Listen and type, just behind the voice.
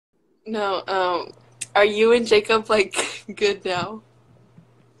No, are you and Jacob like good now?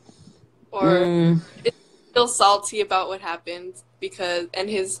 Or Mm, is he still salty about what happened because and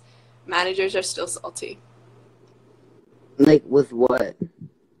his managers are still salty? like with what?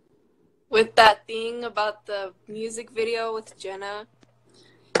 With that thing about the music video with Jenna.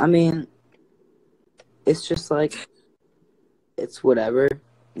 I mean, it's just like it's whatever.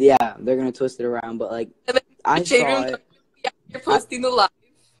 Yeah, they're gonna twist it around, but like And then the I shade saw room it. you're I posting the live.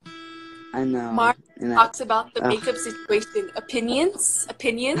 I know, Mark and talks about the uh, makeup situation. Opinions?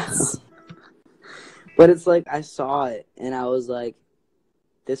 Opinions? but it's like I saw it and I was like,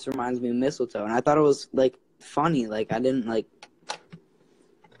 this reminds me of mistletoe, and I thought it was like funny. Like I didn't like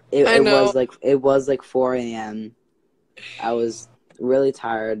it. I know. It was like 4 a.m. I was really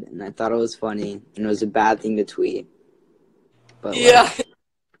tired, and I thought it was funny, and it was a bad thing to tweet. But like, Yeah,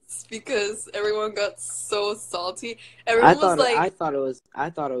 it's because everyone got so salty. Everyone was like, I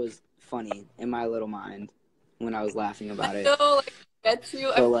thought it was funny in my little mind when I was laughing I about it. know, like, I get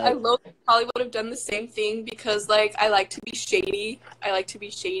you. But I like, probably would have done the same thing because, like, I like to be shady. I like to be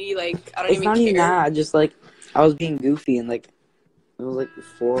shady. Like, I don't it's even not even care. that. I just like I was being goofy, and like it was like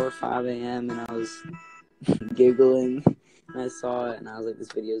 4 or 5 a.m. and I was giggling, and I saw it, and I was like,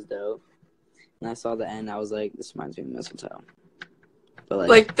 this video's dope. And I saw the end, I was like, this reminds me of mistletoe. But like,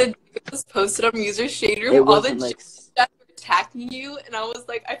 Like, the it was posted on User Shade Room, it all the wasn't chicks like that were attacking you, and I was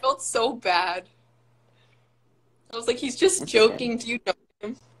like, I felt so bad. I was like, he's just it's okay. joking. Do you know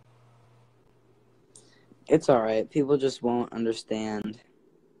him? It's all right. People just won't understand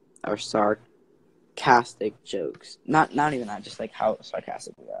our sarcastic jokes. Not even that. Just like how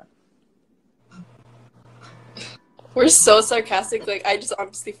sarcastic we are. We're so sarcastic. Like, I just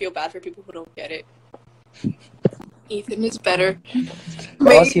honestly feel bad for people who don't get it. Ethan is better.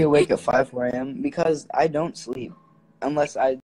 But also, you Maybe. wake at 5 4 a.m. because I don't sleep unless I